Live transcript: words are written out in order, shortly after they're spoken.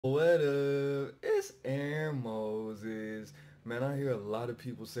What up? It's Aaron Moses. Man, I hear a lot of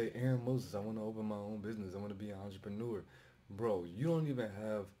people say, Aaron Moses, I want to open my own business. I want to be an entrepreneur. Bro, you don't even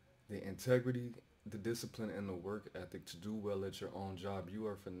have the integrity, the discipline, and the work ethic to do well at your own job. You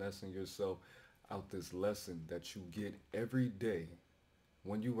are finessing yourself out this lesson that you get every day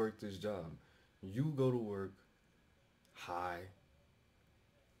when you work this job. You go to work high,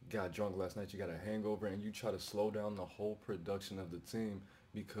 got drunk last night, you got a hangover, and you try to slow down the whole production of the team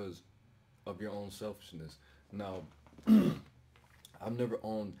because of your own selfishness. Now, I've never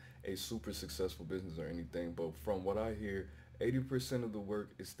owned a super successful business or anything, but from what I hear, 80% of the work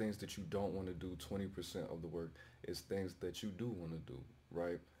is things that you don't want to do, 20% of the work is things that you do want to do,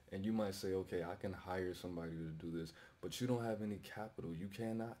 right? And you might say, okay, I can hire somebody to do this, but you don't have any capital. You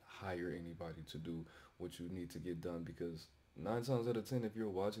cannot hire anybody to do what you need to get done because nine times out of 10, if you're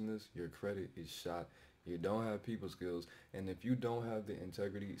watching this, your credit is shot. You don't have people skills. And if you don't have the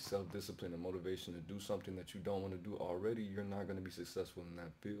integrity, self discipline, and motivation to do something that you don't want to do already, you're not going to be successful in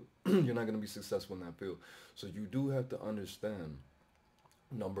that field. You're not going to be successful in that field. So you do have to understand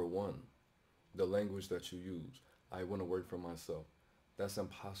number one, the language that you use. I want to work for myself. That's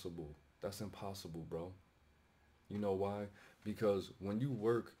impossible. That's impossible, bro. You know why? Because when you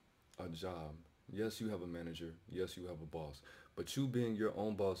work a job, yes, you have a manager, yes, you have a boss, but you being your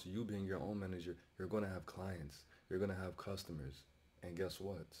own boss, you being your own manager, you're going to have clients, you're going to have customers. And guess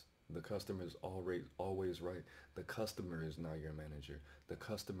what? The customer is always right. The customer is now your manager. The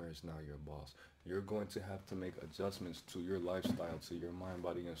customer is now your boss. You're going to have to make adjustments to your lifestyle, to your mind,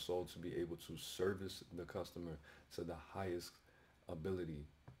 body, and soul to be able to service the customer to the highest ability.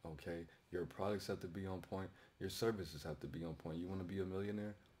 Okay, your products have to be on point. Your services have to be on point. You want to be a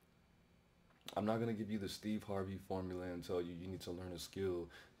millionaire? I'm not gonna give you the Steve Harvey formula and tell you need to learn a skill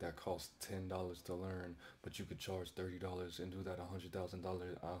that costs $10 to learn, but you could charge $30 and do that $100,000,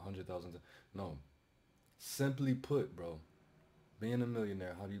 $100,000. No, simply put, bro, being a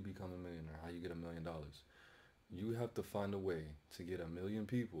millionaire. How do you become a millionaire? How you get $1 million? You have to find a way to get a million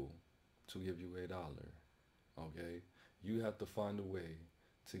people to give you $1. Okay, you have to find a way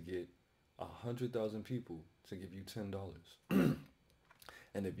to get 100,000 people to give you $10.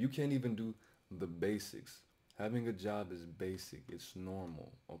 And if you can't even do the basics, having a job is basic, it's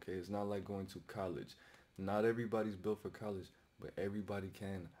normal, okay? It's not like going to college. Not everybody's built for college, but everybody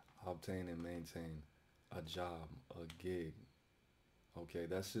can obtain and maintain a job, a gig, okay?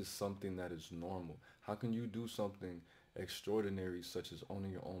 That's just something that is normal. How can you do something extraordinary such as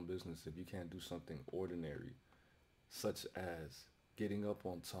owning your own business if you can't do something ordinary such as getting up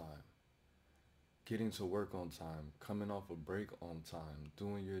on time, getting to work on time, coming off a break on time,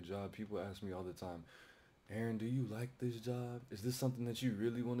 doing your job? People ask me all the time, Aaron, do you like this job? Is this something that you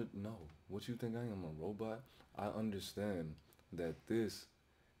really want to know? What you think I am, a robot? I understand that this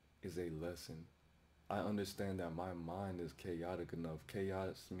is a lesson. I understand that my mind is chaotic enough.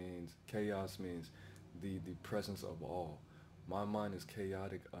 Chaos means the presence of all. My mind is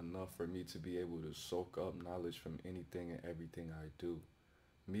chaotic enough for me to be able to soak up knowledge from anything and everything I do.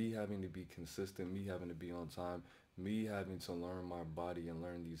 Me having to be consistent, me having to be on time, me having to learn my body and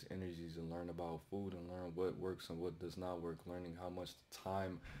learn these energies and learn about food and learn what works and what does not work, learning how much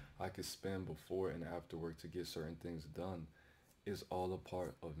time I could spend before and after work to get certain things done is all a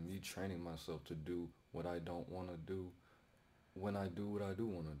part of me training myself to do what I don't want to do when I do what I do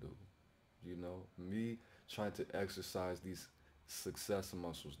want to do. You know, me trying to exercise these success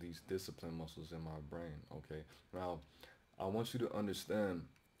muscles, these discipline muscles in my brain. Okay, now I want you to understand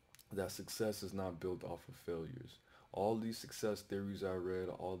that success is not built off of failures. All these success theories I read,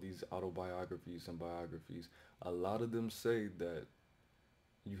 all these autobiographies and biographies, a lot of them say that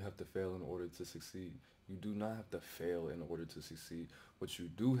you have to fail in order to succeed. You do not have to fail in order to succeed. What you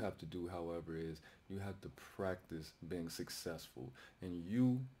do have to do, however, is you have to practice being successful. And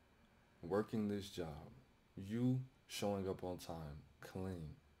you working this job, you showing up on time, clean,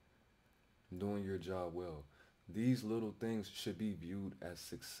 doing your job well. These little things should be viewed as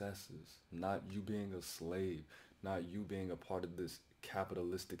successes, not you being a slave, not you being a part of this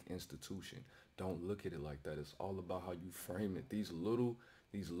capitalistic institution. Don't look at it like that. It's all about how you frame it. These little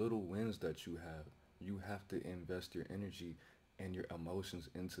wins that you have to invest your energy and your emotions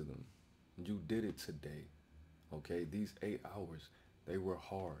into them. You did it today. Okay? These 8 hours, they were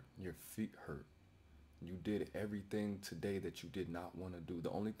hard. Your feet hurt. You did everything today that you did not want to do. The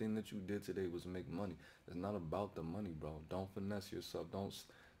only thing that you did today was make money. It's not about the money, bro. Don't finesse yourself.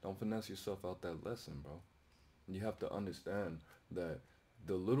 Don't finesse yourself out that lesson, bro. You have to understand that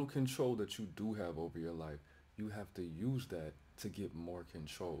the little control that you do have over your life, you have to use that to get more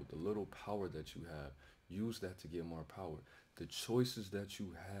control. The little power that you have, use that to get more power. The choices that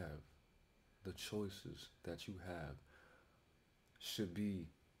you have, the choices that you have should be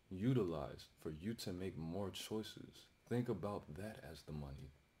utilized for you to make more choices. Think about that as the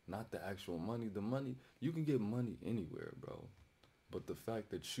money, not the actual money. The money, you can get money anywhere, bro. But the fact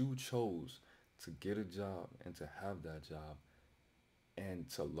that you chose to get a job and to have that job and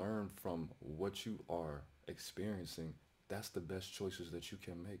to learn from what you are experiencing, that's the best choices that you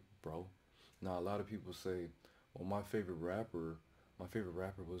can make, bro. Now, a lot of people say, well, my favorite rapper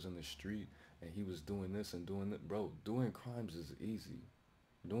was in the street and he was doing this and doing that. Bro, doing crimes is easy.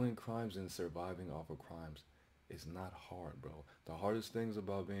 Doing crimes and surviving off of crimes is not hard, bro. The hardest things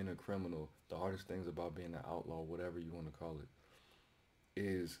about being a criminal, the hardest things about being an outlaw, whatever you want to call it,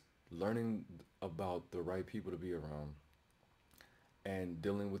 is learning about the right people to be around and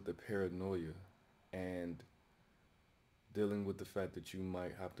dealing with the paranoia and dealing with the fact that you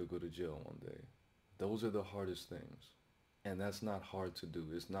might have to go to jail one day. Those are the hardest things. And that's not hard to do.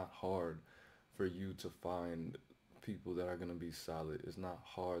 It's not hard for you to find people that are going to be solid. It's not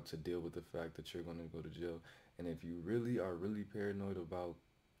hard to deal with the fact that you're going to go to jail. And if you really are really paranoid about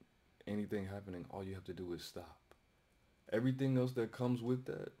anything happening, all you have to do is stop. Everything else that comes with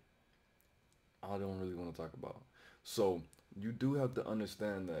that, I don't really want to talk about. So you do have to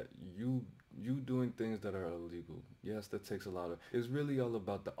understand that you doing things that are illegal. Yes, that takes a lot of. It's really all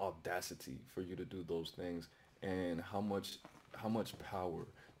about the audacity for you to do those things and how much power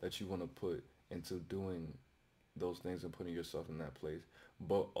that you want to put into doing those things and putting yourself in that place.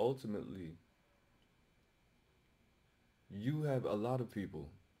 But ultimately, you have a lot of people.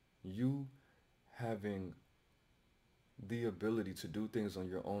 You having the ability to do things on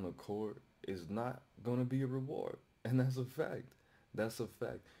your own accord is not going to be a reward. And that's a fact. That's a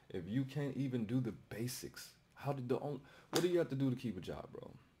fact. If you can't even do the basics, what do you have to do to keep a job,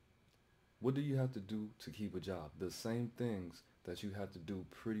 bro? What do you have to do to keep a job? The same things that you have to do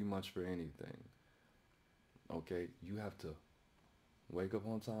pretty much for anything. Okay? You have to wake up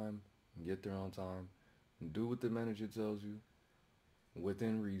on time, get there on time, do what the manager tells you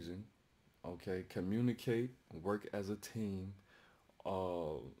within reason. Okay? Communicate, work as a team.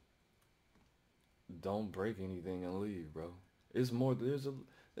 Uh, don't break anything and leave, bro. It's more. There's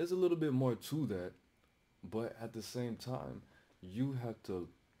a little bit more to that, but at the same time, you have to.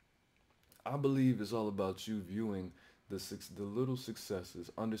 I believe it's all about you viewing the little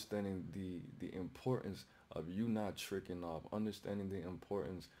successes, understanding the importance of you not tricking off, understanding the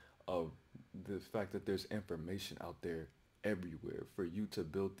importance of the fact that there's information out there everywhere for you to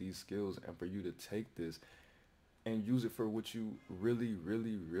build these skills and for you to take this and use it for what you really,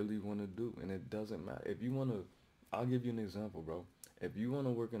 really, really want to do. And it doesn't matter. If you want to, I'll give you an example, bro. If you want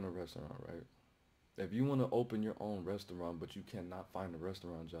to work in a restaurant, right? If you want to open your own restaurant, but you cannot find a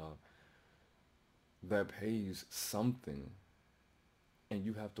restaurant job that pays something, and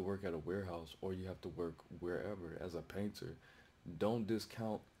you have to work at a warehouse or you have to work wherever as a painter, don't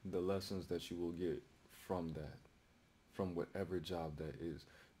discount the lessons that you will get from that, from whatever job that is.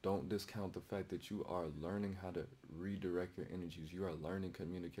 Don't discount the fact that you are learning how to redirect your energies. You are learning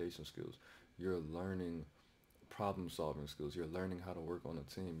communication skills. You're learning problem solving skills. You're learning how to work on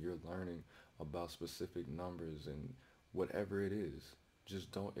a team. You're learning about specific numbers and whatever it is.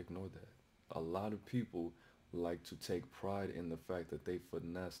 Just don't ignore that. A lot of people like to take pride in the fact that they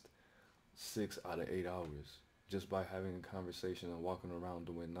finessed 6 out of 8 hours just by having a conversation and walking around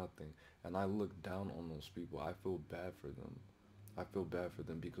doing nothing. And I look down on those people. I feel bad for them. I feel bad for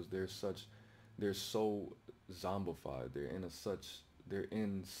them because they're so zombified. They're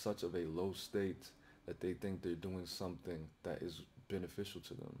in such of a low state that they think they're doing something that is beneficial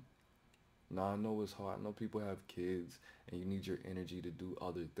to them. Now I know it's hard. I know people have kids and you need your energy to do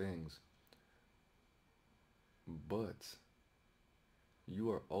other things. But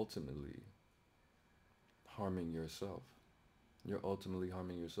you are ultimately harming yourself. You're ultimately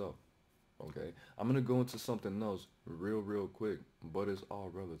harming yourself. Okay? I'm going to go into something else real quick, but it's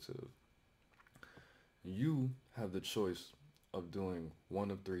all relative. You have the choice of doing one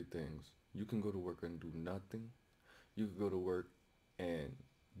of three things. You can go to work and do nothing. You can go to work and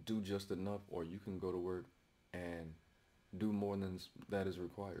do just enough, or you can go to work and do more than that is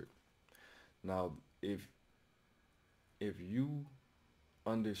required. Now, if you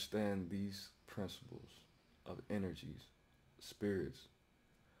understand these principles of energies, spirits,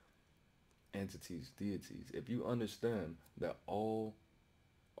 entities, deities, if you understand that all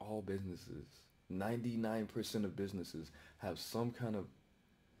businesses, 99% of businesses have some kind of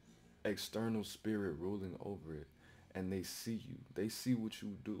external spirit ruling over it, and they see you. They see what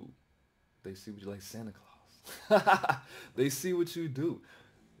you do. They see what you like Santa Claus. They see what you do.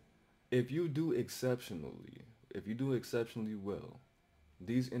 If you do exceptionally, if you do exceptionally well,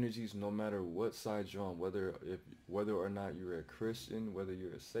 these energies, no matter what side you're on, whether or not you're a Christian, whether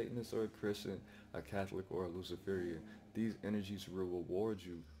you're a Satanist or a Christian, a Catholic or a Luciferian, these energies will reward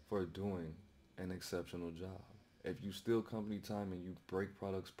you for doing an exceptional job. If you steal company time and you break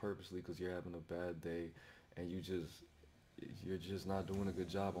products purposely because you're having a bad day and you're just not doing a good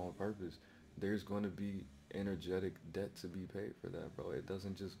job on purpose, there's going to be energetic debt to be paid for that, bro. It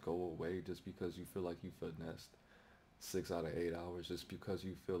doesn't just go away just because you feel like you finessed 6 out of 8 hours, just because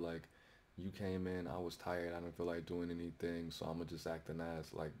you feel like you came in, I was tired, I didn't feel like doing anything, so I'm gonna just act an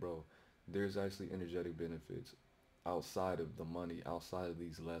ass. Like, bro, there's actually energetic benefits outside of the money, outside of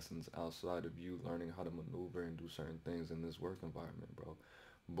these lessons, outside of you learning how to maneuver and do certain things in this work environment, bro.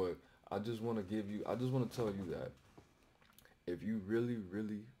 But I just want to tell you that if you really,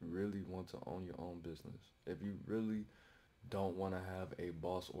 really, really want to own your own business, if you really don't want to have a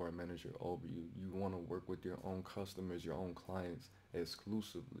boss or a manager over you, you want to work with your own customers, your own clients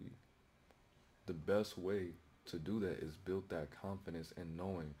exclusively, the best way to do that is build that confidence and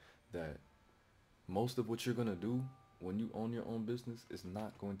knowing that most of what you're going to do when you own your own business is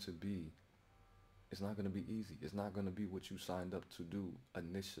not going to be it's not going to be easy. It's not going to be what you signed up to do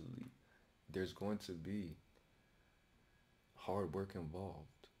initially. There's going to be hard work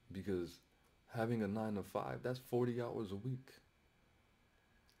involved because having a 9 to 5, that's 40 hours a week.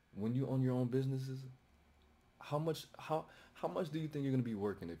 When you own your own businesses, how much do you think you're going to be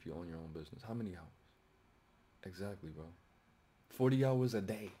working if you own your own business? How many hours? Exactly, bro. 40 hours a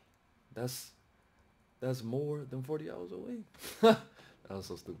day. That's that's more than 40 hours a week. That was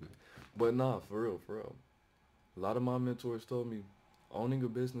so stupid. But nah, for real, for real. A lot of my mentors told me owning a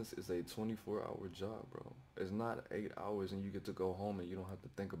business is a 24-hour job, bro. It's not 8 hours and you get to go home and you don't have to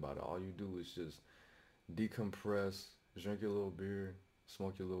think about it. All you do is just decompress, drink your little beer,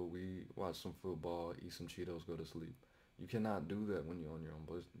 smoke your little weed, watch some football, eat some Cheetos, go to sleep. You cannot do that when you own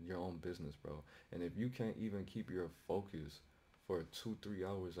your own business, bro. And if you can't even keep your focus for 2 3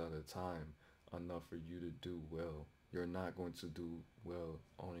 hours at a time, enough for you to do well, you're not going to do well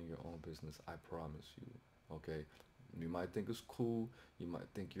owning your own business. I promise you. Okay. You might think it's cool. You might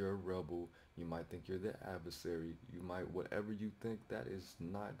think you're a rebel. You might think you're the adversary. You might, whatever you think, that is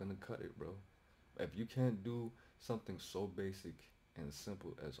not gonna cut it, bro. If you can't do something so basic and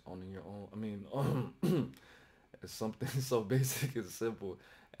simple as owning your own, I mean, as something so basic and simple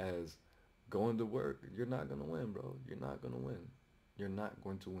as going to work, you're not gonna win, bro. You're not gonna win. You're not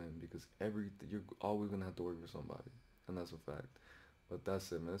going to win because everything you're always gonna have to work for somebody, and that's a fact. But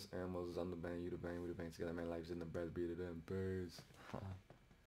that's it, man. It's Aaron Moses. I'm the band. You the band. We the band together, man. Life's in the breath, beat of them birds.